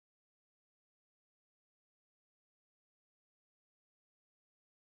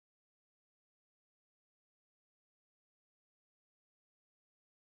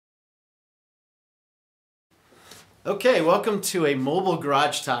Okay, welcome to a mobile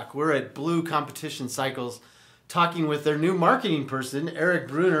garage talk. We're at Blue Competition Cycles talking with their new marketing person, Eric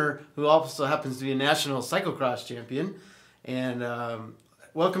Brunner, who also happens to be a national cyclocross champion. And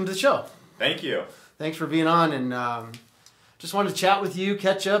welcome to the show. Thank you. Thanks for being on. And just wanted to chat with you,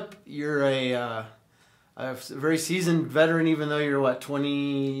 catch up. You're a very seasoned veteran, even though you're what,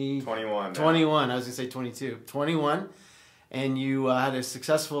 21. 21. I was going to say 22. 21. And you had a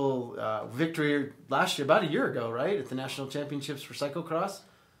successful victory last year, about a year ago, right? At the National Championships for Cyclocross?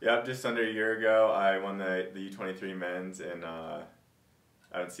 Yep, just under a year ago, I won the U23 men's out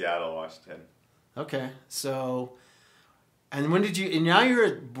in Seattle, Washington. Okay, so, and when did you, and now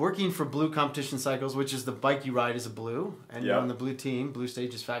you're working for Blue Competition Cycles, which is the bike you ride is a Blue, and you're on the Blue team, Blue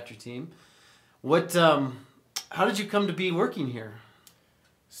Stages Factory team. What, how did you come to be working here?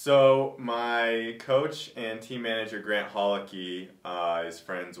 So my coach and team manager, Grant Hollicky, is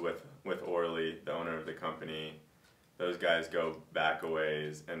friends with Orly, the owner of the company. Those guys go back a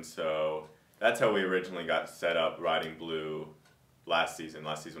ways, and so that's how we originally got set up riding Blue last season.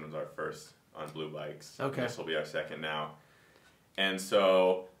 Last season was our first on Blue bikes. Okay. This will be our second now. And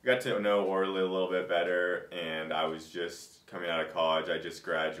so I got to know Orly a little bit better, and I was just coming out of college. I just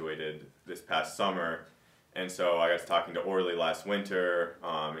graduated this past summer. And so I got to talking to Orly last winter,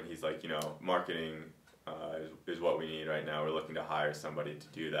 and he's like, you know, marketing is what we need right now. We're looking to hire somebody to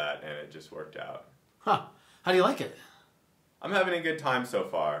do that, and it just worked out. Huh. How do you like it? I'm having a good time so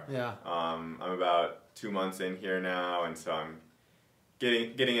far. Yeah. I'm about 2 months in here now, and so I'm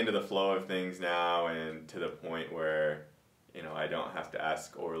getting into the flow of things now, and to the point where, you know, I don't have to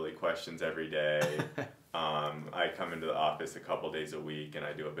ask Orly questions every day. I come into the office a couple days a week, and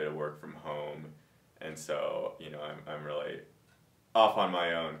I do a bit of work from home. And so, you know, I'm really off on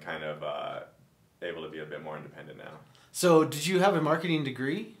my own, kind of able to be a bit more independent now. So did you have a marketing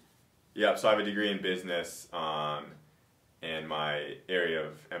degree? Yeah, so I have a degree in business, and my area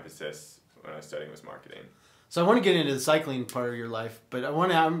of emphasis when I was studying was marketing. So I want to get into the cycling part of your life, but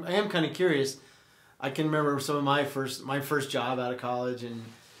I am kind of curious. I can remember some of my first job out of college, and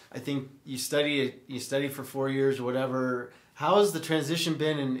I think you study for 4 years or whatever. How has the transition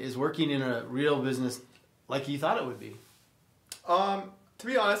been, and is working in a real business like you thought it would be? To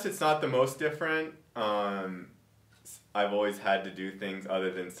be honest, it's not the most different. I've always had to do things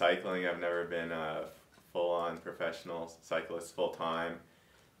other than cycling. I've never been a full-on professional cyclist full-time.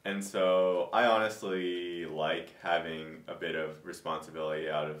 And so I honestly like having a bit of responsibility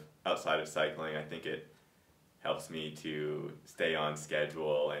outside of cycling. I think it helps me to stay on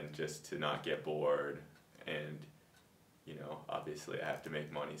schedule and just to not get bored. And you know, obviously I have to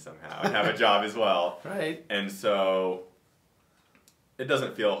make money somehow and have a job as well. Right. And so it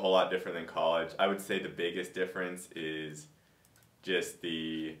doesn't feel a whole lot different than college. I would say the biggest difference is just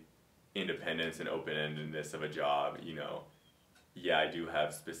the independence and open-endedness of a job. You know, yeah, I do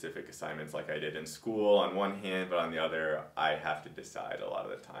have specific assignments like I did in school on one hand, but on the other, I have to decide a lot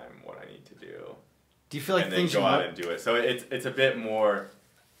of the time what I need to do. Do you feel like and then go out and do it? So it's a bit more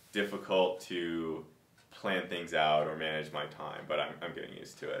difficult to plan things out or manage my time, but I'm getting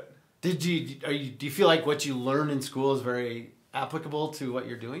used to it. Do you feel like what you learn in school is very applicable to what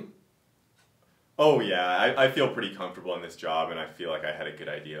you're doing? Oh yeah, I feel pretty comfortable in this job, and I feel like I had a good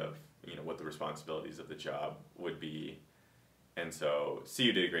idea of, you know, what the responsibilities of the job would be. And so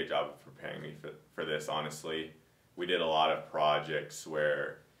CU did a great job of preparing me for this, honestly. We did a lot of projects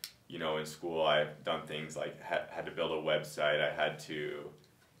where, you know, in school I've done things like had to build a website. I had to,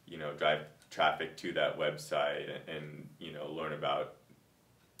 you know, drive traffic to that website and you know, learn about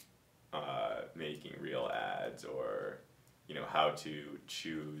making real ads, or you know, how to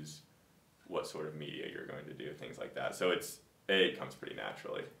choose what sort of media you're going to do, things like that. So it comes pretty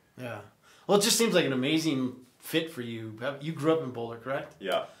naturally. Yeah. Well, it just seems like an amazing fit for you. You grew up in Boulder, correct?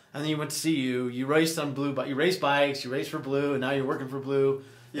 Yeah. And then you went to CU. You raced on Blue, but you raced bikes. You raced for Blue, and now you're working for Blue.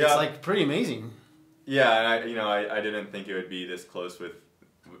 Yeah. It's like pretty amazing. Yeah, and I didn't think it would be this close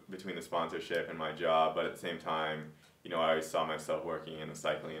between the sponsorship and my job, but at the same time, you know, I always saw myself working in the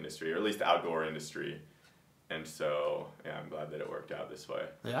cycling industry, or at least the outdoor industry, and so yeah, I'm glad that it worked out this way.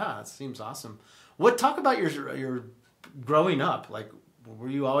 Yeah, it seems awesome. Talk about your growing up? Like, were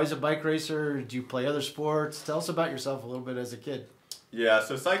you always a bike racer? Did you play other sports? Tell us about yourself a little bit as a kid. Yeah,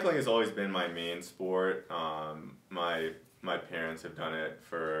 so cycling has always been my main sport. My parents have done it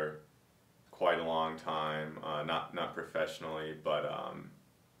for quite a long time, not professionally, but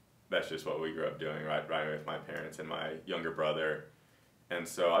that's just what we grew up doing, riding with my parents and my younger brother. And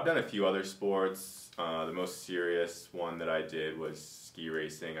so I've done a few other sports. The most serious one that I did was ski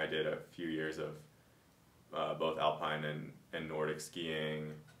racing. I did a few years of both alpine and Nordic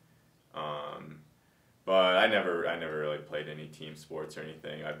skiing. But I never really played any team sports or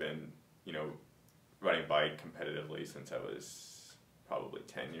anything. I've been, riding bike competitively since I was probably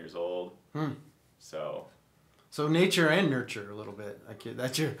 10 years old. So nature and nurture a little bit.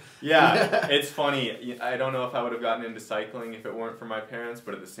 That's your... Yeah, it's funny. I don't know if I would have gotten into cycling if it weren't for my parents,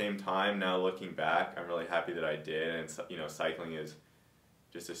 but at the same time, now looking back, I'm really happy that I did. And, cycling is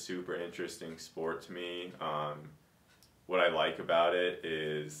just a super interesting sport to me. What I like about it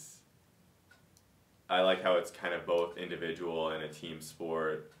is I like how it's kind of both individual and a team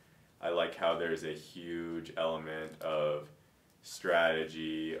sport. I like how there's a huge element of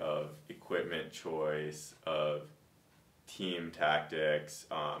strategy, of equipment choice, of team tactics,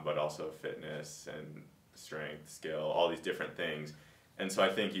 but also fitness and strength, skill, all these different things. And so I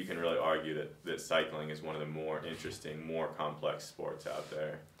think you can really argue that cycling is one of the more interesting, more complex sports out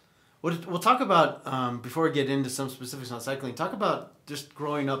there. We'll talk about, before we get into some specifics on cycling, talk about just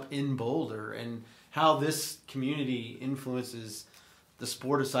growing up in Boulder and how this community influences the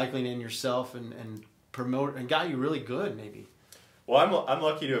sport of cycling and yourself and promote and got you really good, maybe. Well, I'm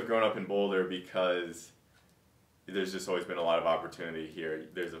lucky to have grown up in Boulder because there's just always been a lot of opportunity here.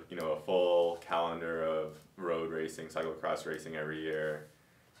 There's a full calendar of road racing, cyclocross racing every year.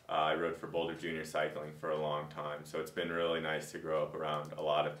 I rode for Boulder Junior Cycling for a long time, so it's been really nice to grow up around a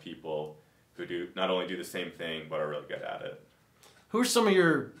lot of people who not only do the same thing but are really good at it. Who are some of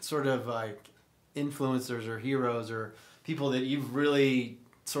your sort of like influencers or heroes or people that you've really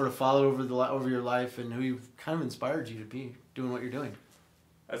sort of followed over your life and who you've kind of inspired you to be doing what you're doing?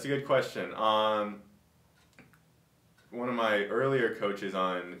 That's a good question. One of my earlier coaches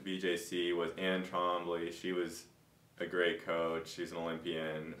on BJC was Ann Trombley. She was a great coach. She's an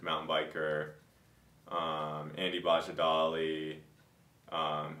Olympian mountain biker. Andy Bajadali,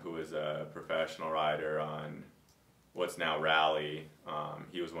 who was a professional rider on what's now Rally.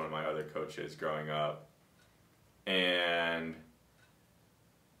 He was one of my other coaches growing up. And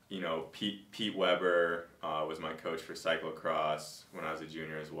Pete Weber was my coach for cyclocross when I was a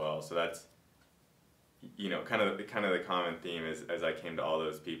junior as well. So that's kind of the common theme is as I came to all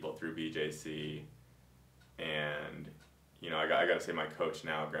those people through BJC. And I got to say my coach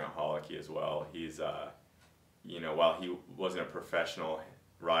now, Grant Hollicky, as well. He's while he wasn't a professional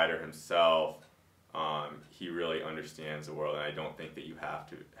rider himself, he really understands the world, and I don't think that you have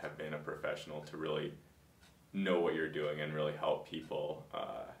to have been a professional to really know what you're doing and really help people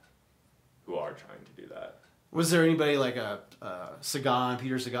who are trying to do that. Was there anybody like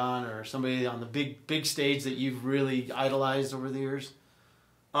Peter Sagan, or somebody on the big stage that you've really idolized over the years?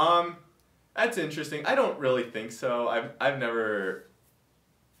 That's interesting. I don't really think so. I've never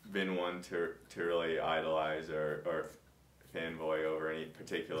been one to really idolize or fanboy over any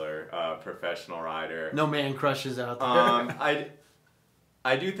particular professional rider. No man crushes out there.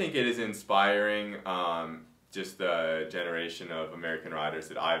 I do think it is inspiring, just the generation of American riders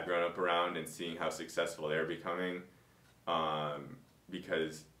that I've grown up around and seeing how successful they're becoming.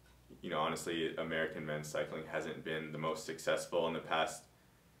 Because, honestly, American men's cycling hasn't been the most successful in the past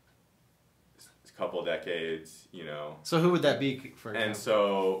couple decades, So who would that be for example? And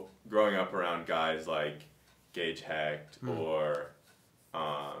so growing up around guys like Gage Hecht or,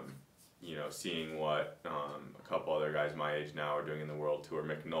 seeing what a couple other guys my age now are doing in the World Tour,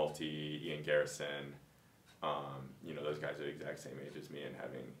 McNulty, Ian Garrison, those guys are the exact same age as me and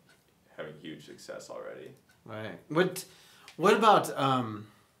having huge success already. Right. What about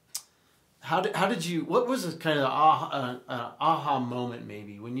what was a kind of aha moment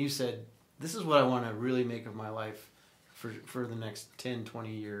maybe when you said, this is what I want to really make of my life for the next 10,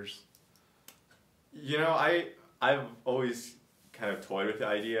 20 years? I've always kind of toyed with the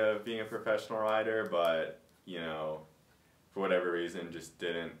idea of being a professional rider, but, for whatever reason, just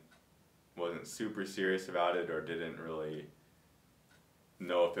wasn't super serious about it or didn't really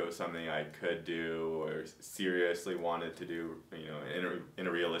know if it was something I could do or seriously wanted to do, in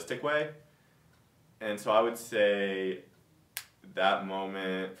a realistic way. And so I would say that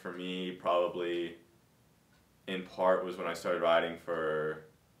moment for me probably in part was when I started riding for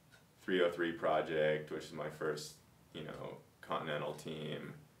 303 Project, which is my first, continental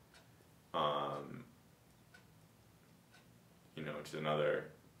team. Which is another,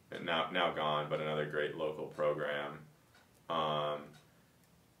 now gone, but another great local program.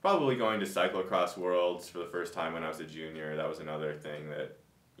 Probably going to Cyclocross Worlds for the first time when I was a junior. That was another thing that...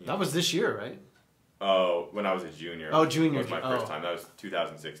 That was this year, right? Oh, when I was a junior. Oh, junior. Was my first time. That was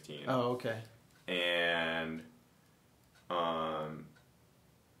 2016. Oh, okay. And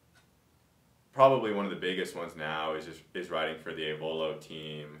probably one of the biggest ones now is riding for the Evolo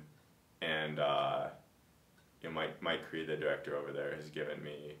team, and Mike Creed, the director over there, has given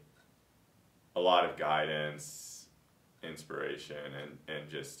me a lot of guidance, inspiration, and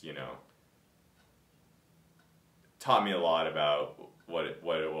just, taught me a lot about what it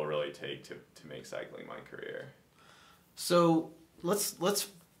will really take to make cycling my career. So let's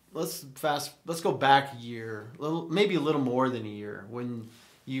go back a year, maybe a little more than a year, when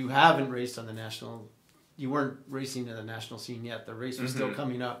you haven't raced on the national. You weren't racing in the national scene yet. The race was still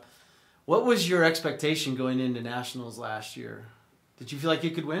coming up. What was your expectation going into nationals last year? Did you feel like you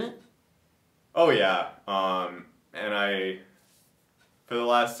could win it? Oh yeah, and for the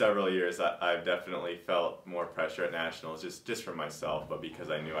last several years, I've definitely felt more pressure at nationals, just for myself, but because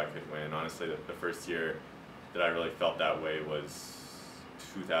I knew I could win. Honestly, the first year that I really felt that way was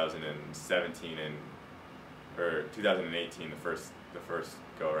 2017 or 2018, the first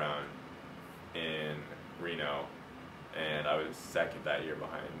go around in Reno, and I was second that year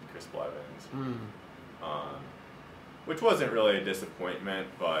behind Chris Blevins, which wasn't really a disappointment,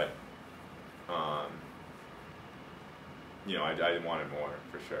 but I wanted more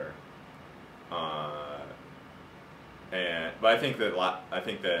for sure. But I think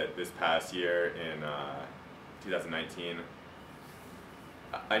that this past year in 2019,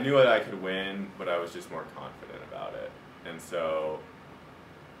 I knew that I could win, but I was just more confident about it, and so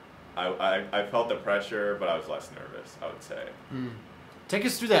I felt the pressure, but I was less nervous, I would say. Take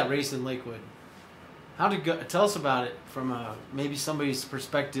us through that race in Lakewood. How did it go? Tell us about it from maybe somebody's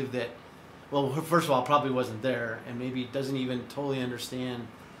perspective that, well, first of all, probably wasn't there and maybe doesn't even totally understand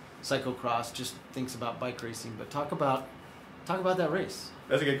cyclocross, just thinks about bike racing. But talk about that race.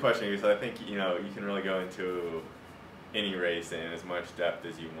 That's a good question, because I think you can really go into any race in as much depth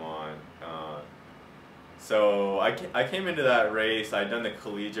as you want. So I came into that race. I'd done the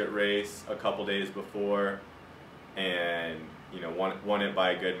collegiate race a couple days before, and won it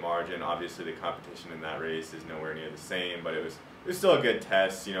by a good margin. Obviously, the competition in that race is nowhere near the same, but it was still a good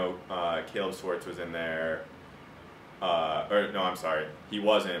test. Caleb Swartz was in there. Or no, I'm sorry, he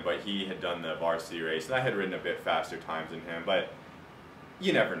wasn't, but he had done the varsity race, and I had ridden a bit faster times than him. But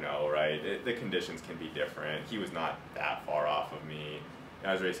you never know, right? The conditions can be different. He was not that far off of me.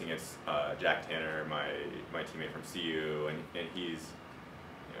 I was racing against Jack Tanner, my teammate from CU, and he's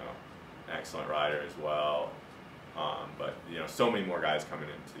an excellent rider as well. But so many more guys coming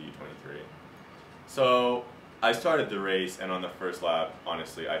into the U23. So I started the race, and on the first lap,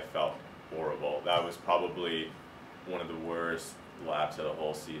 honestly, I felt horrible. That was probably one of the worst laps of the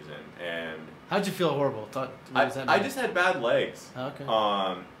whole season. And how'd you feel horrible? I just had bad legs. Okay.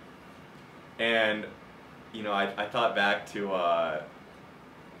 And I thought back to I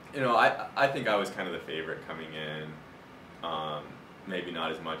think I was kind of the favorite coming in. Maybe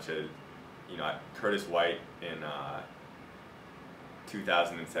not as much as Curtis White in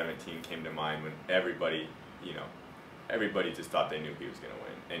 2017 came to mind, when everybody just thought they knew he was going to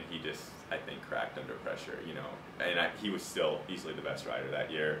win, and he just, I think, cracked under pressure, and he was still easily the best rider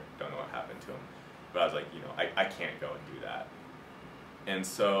that year. Don't know what happened to him, but I was like, I can't go and do that. And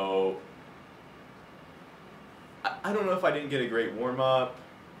so I don't know if I didn't get a great warm-up.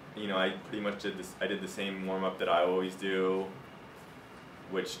 I pretty much did the same warm-up that I always do,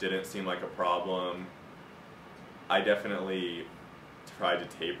 which didn't seem like a problem. I definitely tried to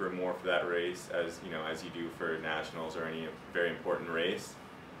taper more for that race, as you do for nationals or any very important race.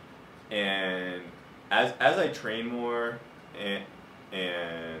 And as I train more and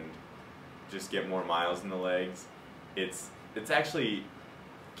just get more miles in the legs, it's actually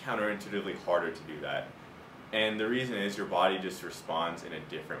counterintuitively harder to do that. And the reason is your body just responds in a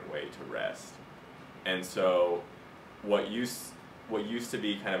different way to rest. And so what used to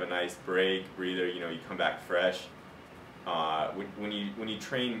be kind of a nice break, breather, you come back fresh. When you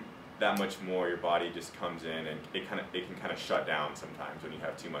train that much more, your body just comes in, and it can kind of shut down sometimes when you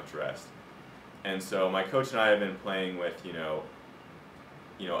have too much rest. And so my coach and I have been playing with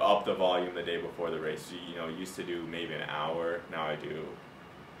up the volume the day before the race. So, used to do maybe an hour. Now I do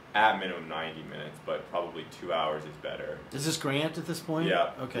at minimum 90 minutes, but probably 2 hours is better. Is this Grant at this point?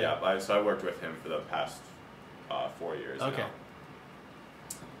 Yeah. Okay. Yeah. So I worked with him for the past 4 years. Okay. Now.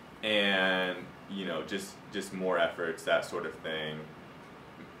 And just more efforts, that sort of thing.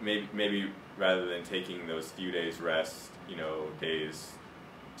 Maybe rather than taking those few days rest, days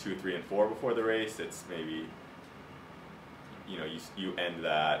 2, 3, and 4 before the race, it's maybe you end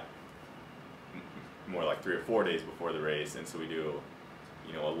that more like 3 or 4 days before the race, and so we do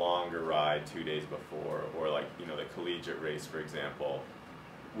a longer ride 2 days before, or like the collegiate race, for example.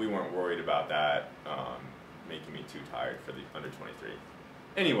 We weren't worried about that making me too tired for the under 23.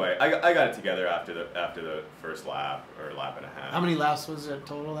 Anyway, I got it together after the first lap, or lap and a half. How many laps was it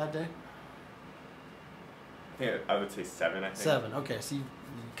total that day? I would say 7. I think 7. Okay, so you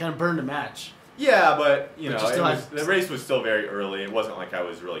kind of burned a match. Yeah, but you But know, you still the race was still very early. It wasn't like I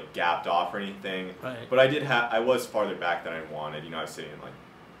was really gapped off or anything. Right. But I was farther back than I wanted. You know, I was sitting in like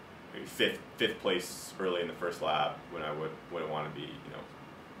maybe fifth place early in the first lap when I wouldn't want to be, you know,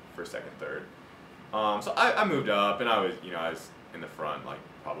 first, second, third. So I moved up, and I was in the front like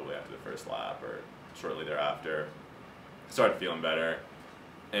probably after the first lap or shortly thereafter. Started feeling better,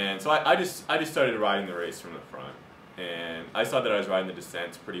 and so I just started riding the race from the front, and I saw that I was riding the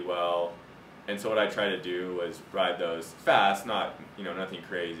descents pretty well, and so what I tried to do was ride those fast, not, you know, nothing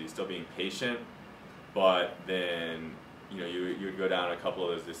crazy, still being patient, but then, you know, you would go down a couple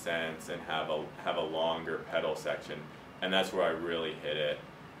of those descents and have a longer pedal section, and that's where I really hit it.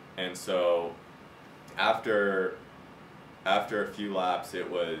 And so after a few laps,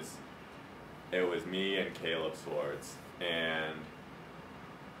 it was me and Caleb Swartz. And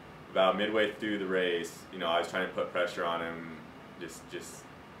about midway through the race, you know, I was trying to put pressure on him, just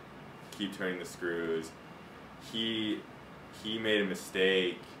keep turning the screws. He made a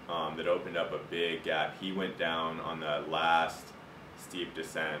mistake that opened up a big gap. He went down on the last steep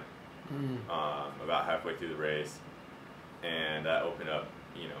descent, about halfway through the race, and that opened up,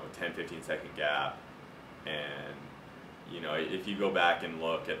 you know, a 10-15 second gap. And you know, if you go back and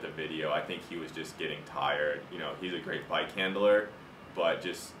look at the video, I think he was just getting tired. You know, he's a great bike handler, but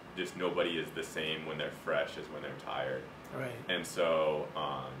just nobody is the same when they're fresh as when they're tired. Right. And so,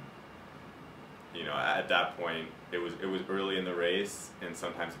 you know, at that point, it was early in the race, and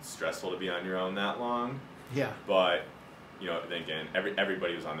sometimes it's stressful to be on your own that long. Yeah. But, you know, then again,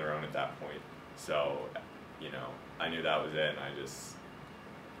 everybody was on their own at that point. So, you know, I knew that was it, and I just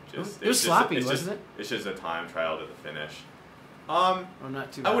it was sloppy, wasn't it? It's just a time trial to the finish. Or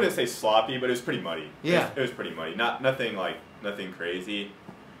not too bad. I wouldn't say sloppy, but it was pretty muddy. Yeah. It was pretty muddy. Nothing crazy.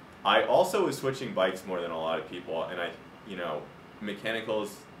 I also was switching bikes more than a lot of people, and you know,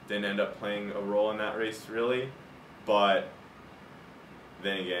 mechanicals didn't end up playing a role in that race really, but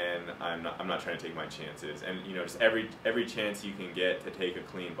then again, I'm not trying to take my chances, and you know, just every chance you can get to take a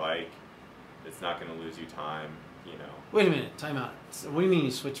clean bike, it's not going to lose you time. You know. Wait a minute, time out. So what do you mean you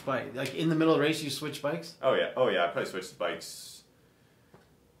switch bikes? Like in the middle of the race, you switch bikes? Oh yeah. I probably switched bikes.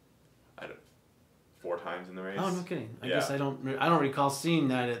 4 times in the race. Oh, no kidding. I guess I don't recall seeing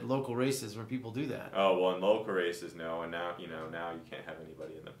that at local races where people do that. Oh well, in local races, no, and now you can't have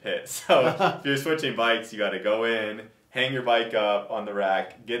anybody in the pit. So if you're switching bikes, you got to go in, hang your bike up on the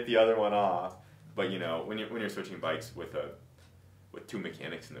rack, get the other one off. But you know, when you're switching bikes with 2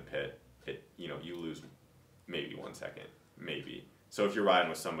 mechanics in the pit, you lose maybe 1 second, maybe. So if you're riding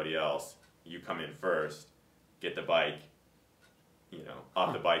with somebody else, you come in first, get the bike,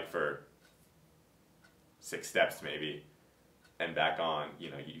 off the bike for 6 steps maybe, and back on,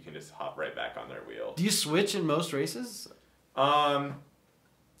 you can just hop right back on their wheel. Do you switch in most races?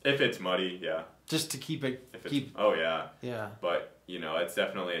 If it's muddy, yeah. Just to keep it. Oh yeah. Yeah. But it's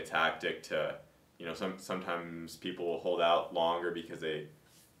definitely a tactic to, sometimes people will hold out longer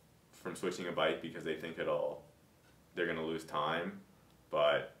from switching a bike because they think they're gonna lose time,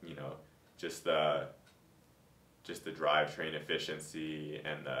 but just the drivetrain efficiency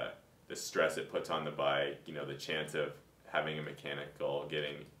and the stress it puts on the bike, the chance of having a mechanical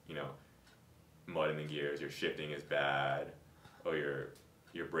getting, mud in the gears, your shifting is bad, or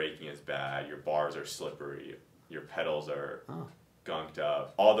your braking is bad, your bars are slippery, your pedals are gunked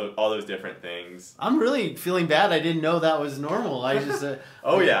up, all those different things. I'm really feeling bad. I didn't know that was normal. I just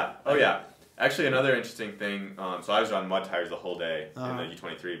Oh yeah. Actually, another interesting thing. So I was on mud tires the whole day in the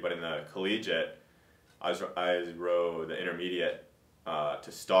U23, but in the collegiate, I rode the intermediate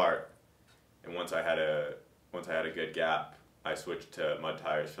to start, and once I had a good gap, I switched to mud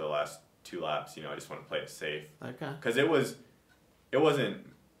tires for the last 2 laps. I just want to play it safe. Okay. Because it wasn't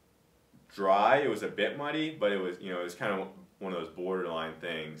dry. It was a bit muddy, but it was kind of one of those borderline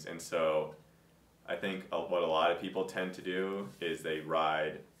things. And so, I think what a lot of people tend to do is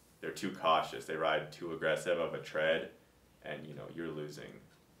they're too cautious. They ride too aggressive of a tread, and you're losing.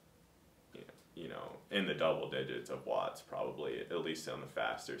 In the double digits of watts, probably, at least on the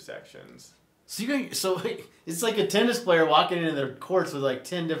faster sections. So it's like a tennis player walking into their courts with like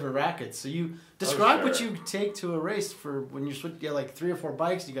 10 different rackets. So you describe what you take to a race for when you're switching. You got like 3 or 4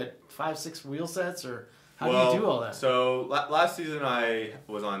 bikes. You got 5, 6 wheel sets, or how do you do all that? So last season I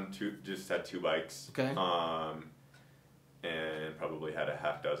was on just had 2 bikes. Okay. And probably had a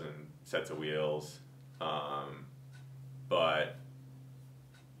half dozen sets of wheels, but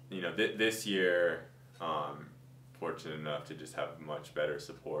this year, fortunate enough to just have much better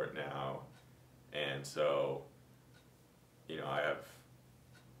support now, and so I have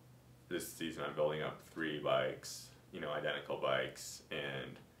this season I'm building up 3 bikes, identical bikes,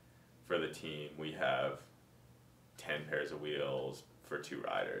 and for the team, we have 10 pairs of wheels for 2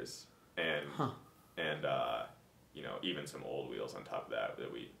 riders, and even some old wheels on top of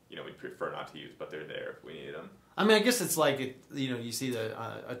that we'd prefer not to use, but they're there if we need them. I mean, I guess it's like you see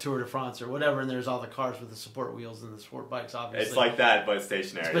a Tour de France or whatever, and there's all the cars with the support wheels and the sport bikes. Obviously, it's like that, but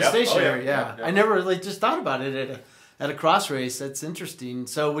stationary. But stationary, yeah. I never really just thought about it at a cross race. That's interesting.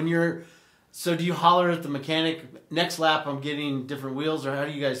 So do you holler at the mechanic, next lap I'm getting different wheels, or how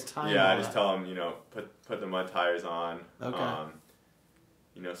do you guys time? Yeah, I just tell them, put the mud tires on. Okay.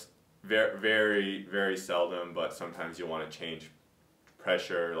 Very, very, very seldom, but sometimes you'll want to change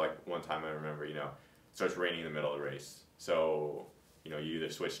pressure. Like one time I remember, it starts raining in the middle of the race. So, you either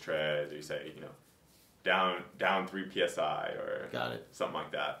switch treads or you say, down 3 PSI or Got it. Something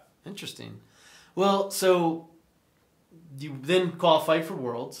like that. Interesting. Well, so you then qualified for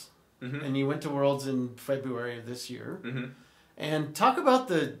Worlds, mm-hmm. and you went to Worlds in February of this year. Mm-hmm. And talk about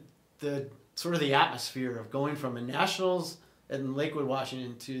the sort of the atmosphere of going from a Nationals in Lakewood,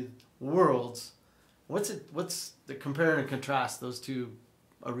 Washington to Worlds. What's the compare and contrast those two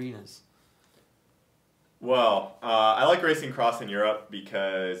arenas? Well, I like racing cross in Europe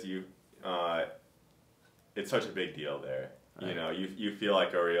because it's such a big deal there. Right. You feel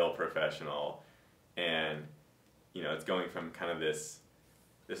like a real professional, and it's going from kind of this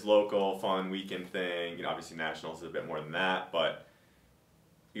local fun weekend thing. Obviously Nationals is a bit more than that, but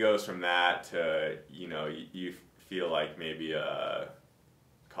it goes from that to you feel like maybe a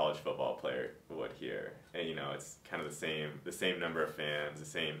college football player would here, and it's kind of the same number of fans, the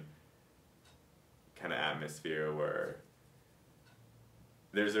same kind of atmosphere where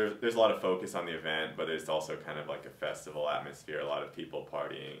there's a lot of focus on the event, but there's also kind of like a festival atmosphere, a lot of people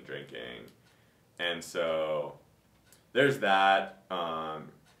partying, drinking, and so there's that.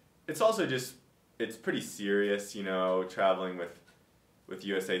 It's also it's pretty serious, traveling with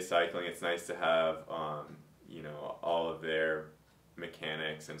USA Cycling. It's nice to have all of their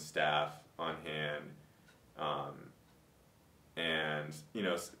mechanics and staff on hand, and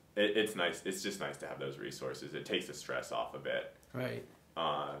it's nice. It's just nice to have those resources. It takes the stress off a bit. Right.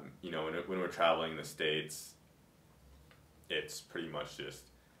 When we're traveling the States, it's pretty much just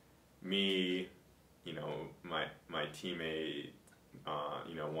me, my teammate,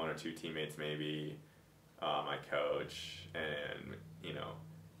 1 or 2 teammates maybe, my coach, and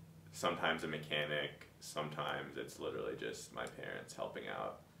sometimes a mechanic. Sometimes it's literally just my parents helping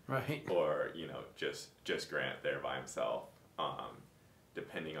out. Right. Or just Grant there by himself,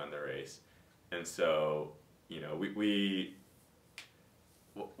 depending on the race. And so we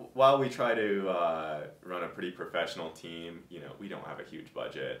while we try to run a pretty professional team, we don't have a huge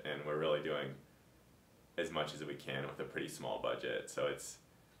budget, and we're really doing as much as we can with a pretty small budget. So it's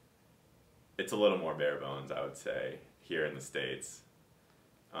a little more bare bones, I would say, here in the States.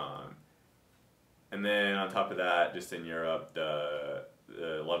 And then on top of that, just in Europe, the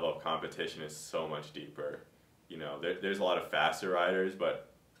level of competition is so much deeper. There's a lot of faster riders, but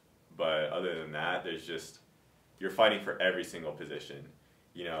other than that, you're fighting for every single position.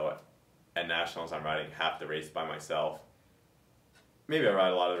 At Nationals, I'm riding half the race by myself. Maybe I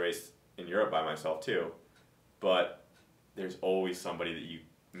ride a lot of the race in Europe by myself too, but there's always somebody that you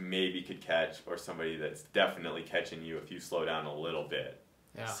maybe could catch, or somebody that's definitely catching you if you slow down a little bit.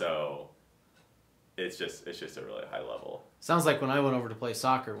 Yeah. So it's just a really high level. Sounds like when I went over to play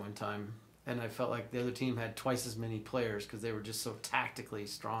soccer one time, and I felt like the other team had twice as many players because they were just so tactically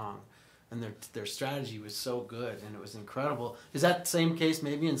strong, and their strategy was so good, and it was incredible. Is that the same case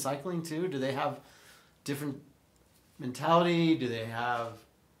maybe in cycling too? Do they have different mentality? Do they have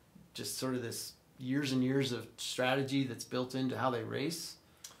just sort of this years and years of strategy that's built into how they race?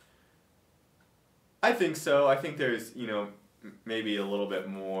 I think so. I think there's, maybe a little bit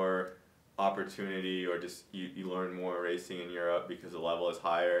more opportunity, or just you learn more racing in Europe because the level is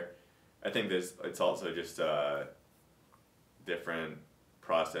higher. I think it's also just a different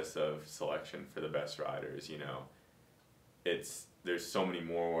process of selection for the best riders. There's so many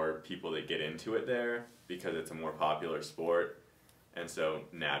more people that get into it there because it's a more popular sport, and so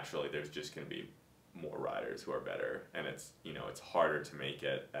naturally there's just going to be more riders who are better, and it's harder to make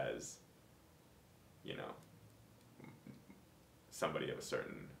it as somebody of a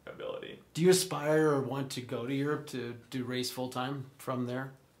certain ability. Do you aspire or want to go to Europe to do race full time from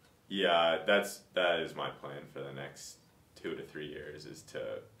there? Yeah, that is my plan for the next 2 to 3 years, is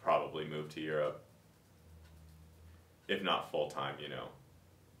to probably move to Europe. If not full time,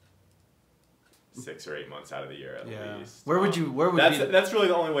 6 or 8 months out of the year at least. That's really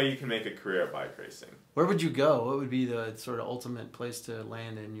the only way you can make a career of bike racing. Where would you go? What would be the sort of ultimate place to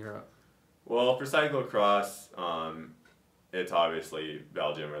land in Europe? Well, for cyclocross, it's obviously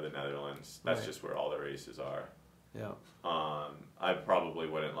Belgium or the Netherlands. That's Right. just where all the races are. Yeah. I probably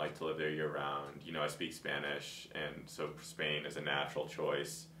wouldn't like to live there year round. I speak Spanish, and so Spain is a natural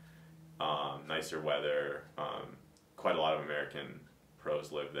choice. Nicer weather. Quite a lot of American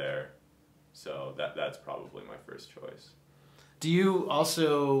pros live there, so that's probably my first choice. Do you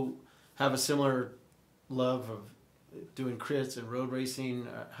also have a similar love of doing crits and road racing?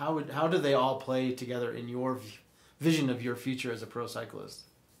 How do they all play together in your vision of your future as a pro cyclist?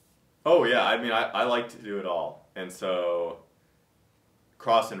 Oh yeah, I mean I like to do it all, and so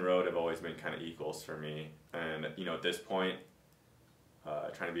cross and road have always been kind of equals for me. And at this point,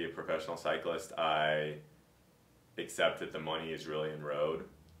 trying to be a professional cyclist, I accept that the money is really in road.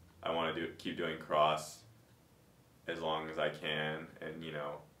 I want to keep doing cross as long as I can, and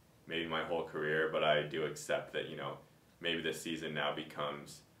maybe my whole career. But I do accept that maybe this season now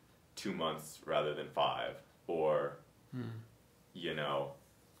becomes 2 months rather than 5, or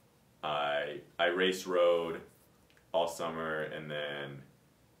I race road all summer, and then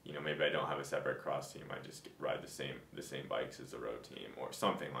maybe I don't have a separate cross team. I just ride the same bikes as the road team or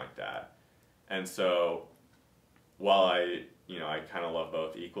something like that. And so while I kind of love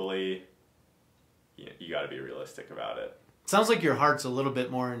both equally, you got to be realistic about it. Sounds like your heart's a little bit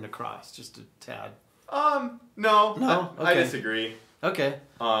more into cross, just a tad. No. No? I Okay. disagree. Okay.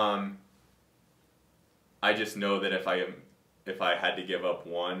 I just know that if I had to give up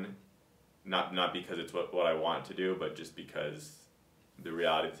one, not because it's what I want to do, but just because the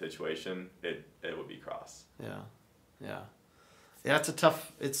reality of the situation, it would be cross. Yeah.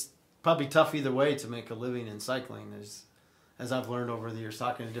 It's probably tough either way to make a living in cycling. As I've learned over the years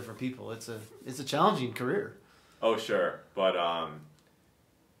talking to different people, it's a challenging career. Oh sure, but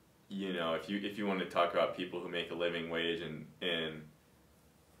if you want to talk about people who make a living wage in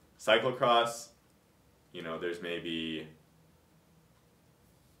cyclocross, there's maybe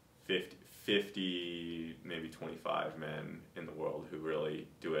 50, maybe 25 men in the world who really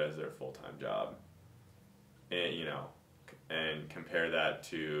do it as their full-time job. And and compare that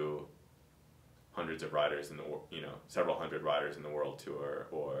to hundreds of riders in the several hundred riders in the world tour,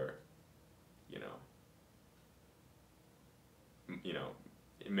 or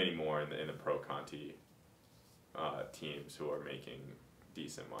many more in the pro Conti teams who are making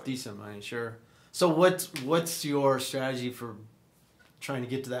decent money. Decent money, sure. So what's your strategy for trying to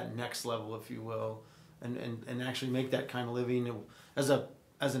get to that next level, if you will, and actually make that kind of living as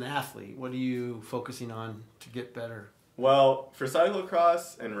an athlete? What are you focusing on to get better? Well, for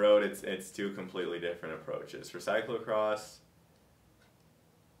cyclocross and road, it's two completely different approaches. For cyclocross,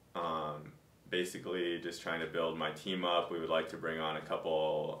 basically just trying to build my team up. We would like to bring on a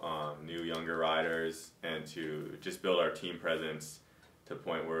couple new younger riders, and to just build our team presence to the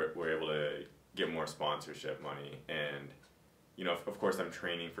point where we're able to get more sponsorship money. And of course I'm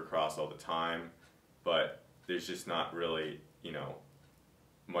training for cross all the time, but there's just not really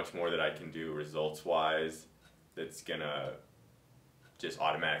much more that I can do results wise that's gonna just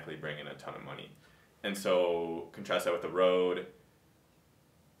automatically bring in a ton of money. And so contrast that with the road.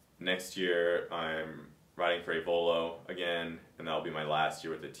 Next year I'm riding for Evolo again, and that'll be my last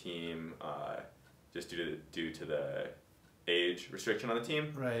year with the team, just due to the age restriction on the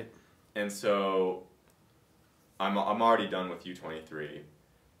team. Right. And so I'm already done with U23,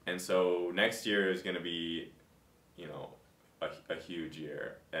 and so next year is going to be a huge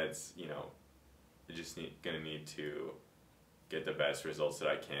year. It's I just going to need to get the best results that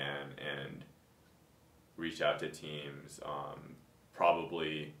I can and reach out to teams,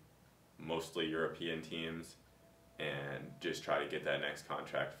 probably mostly European teams, and just try to get that next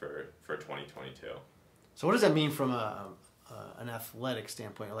contract for 2022. So what does that mean from an athletic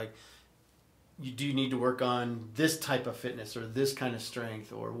standpoint? Like, do you need to work on this type of fitness or this kind of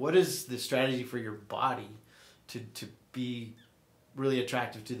strength, or what is the strategy for your body to be really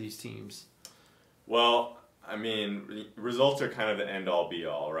attractive to these teams? Well, I mean, results are kind of the end-all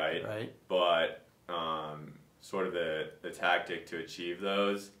be-all, right? Right. But sort of the tactic to achieve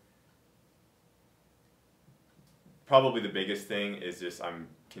those, probably the biggest thing is just I'm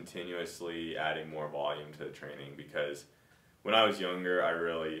continuously adding more volume to the training, because when I was younger, I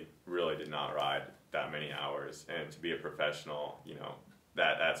really did not ride that many hours, and to be a professional,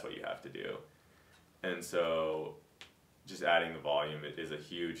 that's what you have to do. And so just adding the volume is a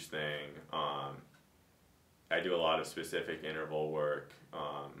huge thing. I do a lot of specific interval work,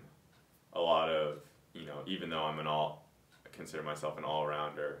 a lot of, even though I consider myself an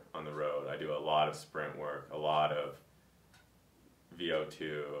all-rounder on the road, I do a lot of sprint work, a lot of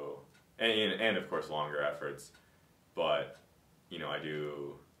VO2, and of course longer efforts. But I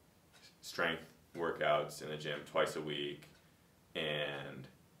do strength workouts in the gym twice a week. and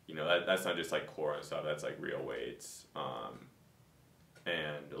that's not just like core and stuff. That's like real weights,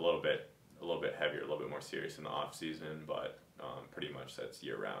 and a little bit heavier, a little bit more serious in the off season, but pretty much that's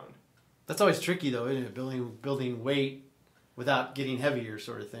year round. That's always tricky though, isn't it? Building weight without getting heavier,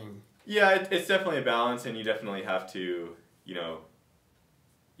 sort of thing. Yeah, it's definitely a balance, and you definitely have to,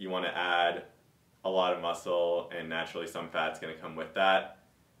 you want to add a lot of muscle, and naturally some fat's going to come with that,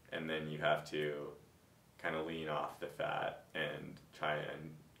 and then you have to kind of lean off the fat and try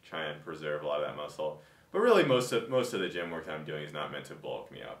and preserve a lot of that muscle. But really, most of the gym work that I'm doing is not meant to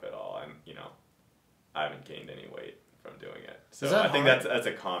bulk me up at all, and I haven't gained any weight from doing it. So I think that's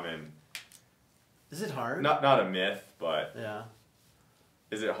a common. Is it hard? Not a myth, but yeah.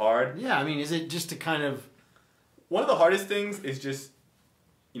 Is it hard? Yeah, I mean, is it just to kind of... One of the hardest things is just,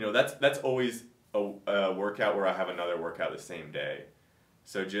 that's always a workout where I have another workout the same day.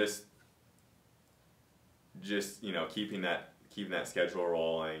 So just keeping that schedule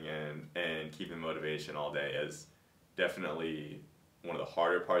rolling and keeping motivation all day is definitely one of the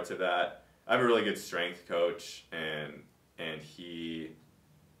harder parts of that. I have a really good strength coach, and he,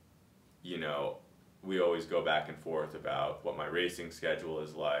 we always go back and forth about what my racing schedule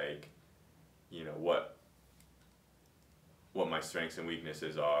is like, what my strengths and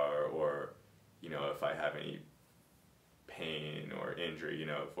weaknesses are, or, if I have any pain or injury.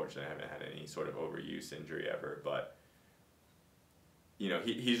 Fortunately I haven't had any sort of overuse injury ever, but,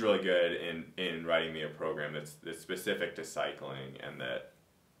 he's really good in writing me a program that's specific to cycling and that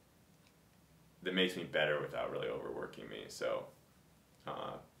makes me better without really overworking me. So,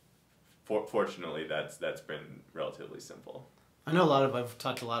 fortunately, that's been relatively simple. I know I've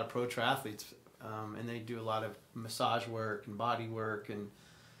talked to a lot of pro triathletes, and they do a lot of massage work and body work, and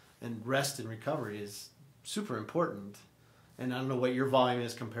rest and recovery is super important. And I don't know what your volume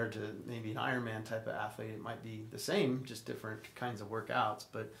is compared to maybe an Ironman type of athlete. It might be the same, just different kinds of workouts.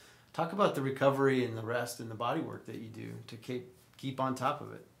 But talk about the recovery and the rest and the body work that you do to keep on top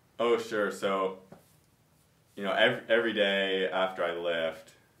of it. Oh, sure. So, every day after I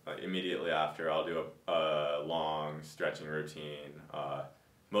lift, immediately after, I'll do a long stretching routine,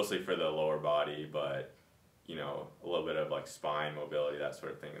 mostly for the lower body, but, a little bit of like spine mobility, that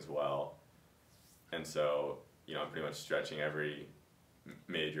sort of thing as well. And so, I'm pretty much stretching every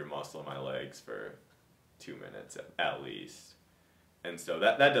major muscle in my legs for 2 minutes at least. And so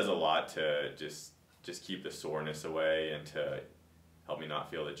that does a lot to just keep the soreness away and to help me not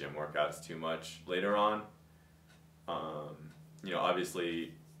feel the gym workouts too much later on.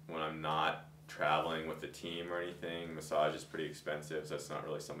 Obviously when I'm not traveling with the team or anything, massage is pretty expensive, so that's not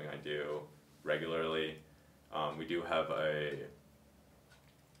really something I do regularly. We do have a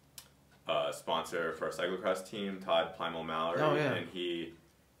sponsor for our cyclocross team, Todd Plymel-Mallory, oh, yeah. And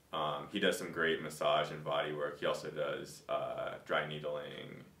he does some great massage and body work. He also does dry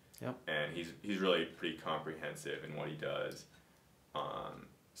needling, yep. And he's really pretty comprehensive in what he does.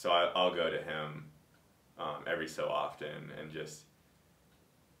 So I'll go to him every so often and just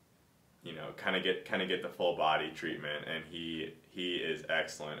kind of get the full body treatment, and he is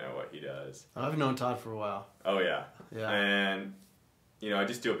excellent at what he does. I've known Todd for a while. Oh yeah. Yeah. And I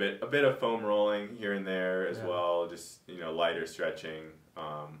just do a bit of foam rolling here and there as well, just lighter stretching,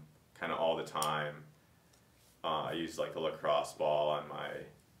 kind of all the time. I use like a lacrosse ball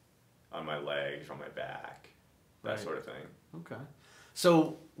on my legs, on my back, that sort of thing. Okay.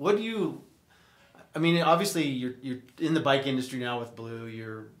 So what do you? I mean, obviously you're in the bike industry now with Blue.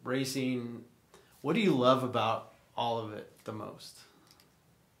 You're racing. What do you love about all of it the most?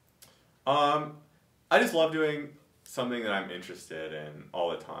 I just love doing something that I'm interested in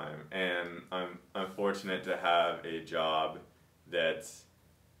all the time, and I'm fortunate to have a job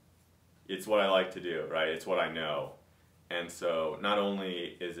it's what I like to do, right? It's what I know. And so not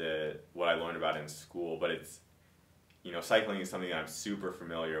only is it what I learned about in school, but it's cycling is something that I'm super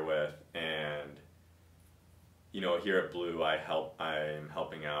familiar with, and here at Blue I'm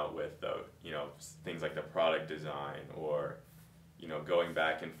helping out with the things like the product design, or going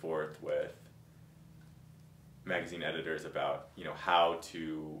back and forth with magazine editors about how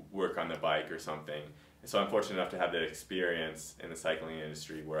to work on the bike or something. And so I'm fortunate enough to have that experience in the cycling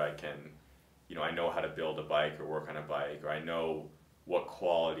industry where I can I know how to build a bike or work on a bike, or I know what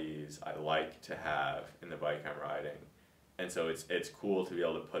qualities I like to have in the bike I'm riding. And so it's cool to be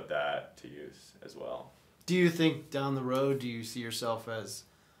able to put that to use as well. Do you think down the road, do you see yourself as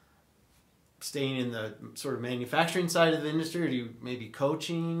staying in the sort of manufacturing side of the industry, or do you maybe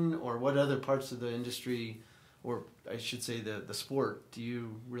coaching, or what other parts of the industry, or I should say the sport, do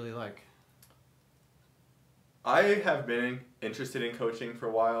you really like? I have been interested in coaching for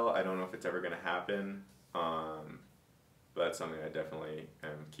a while. I don't know if it's ever going to happen. but that's something I definitely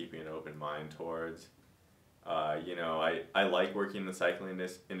am keeping an open mind towards. You know, I like working in the cycling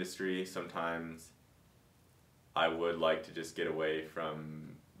industry. Sometimes I would like to just get away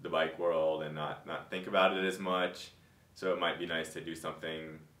from the bike world and not think about it as much. So it might be nice to do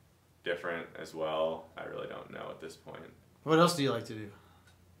something different as well. I really don't know at this point. What else do you like to do?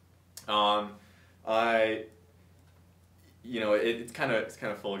 You know, it's kind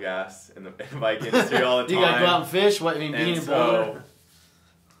of full gas in the bike industry all the time. You gotta go out and fish. What I mean, being in Boulder.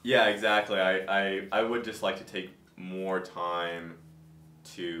 Yeah, exactly. I would just like to take more time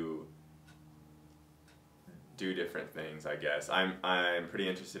to do different things, I guess. I'm pretty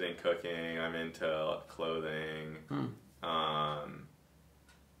interested in cooking. I'm into clothing.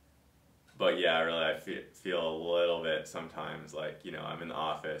 But yeah, really, I feel a little bit sometimes like, you know, I'm in the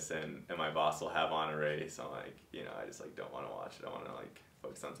office and my boss will have on a race. I'm like, you know, I just like don't want to watch it. I want to like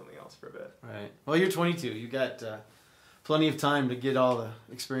focus on something else for a bit. Right. Well, you're 22. You got plenty of time to get all the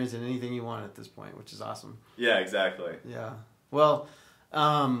experience in anything you want at this point, which is awesome. Yeah, exactly. Yeah. Well,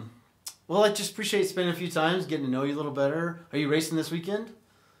 I just appreciate spending a few times getting to know you a little better. Are you racing this weekend?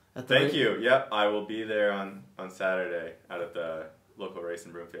 Thank you. Yep, I will be there on Saturday out at the local race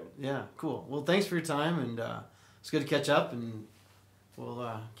in Broomfield. Yeah, cool. Well, thanks for your time, and it's good to catch up, and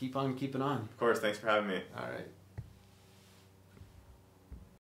we'll keep on keeping on. Of course, thanks for having me. All right.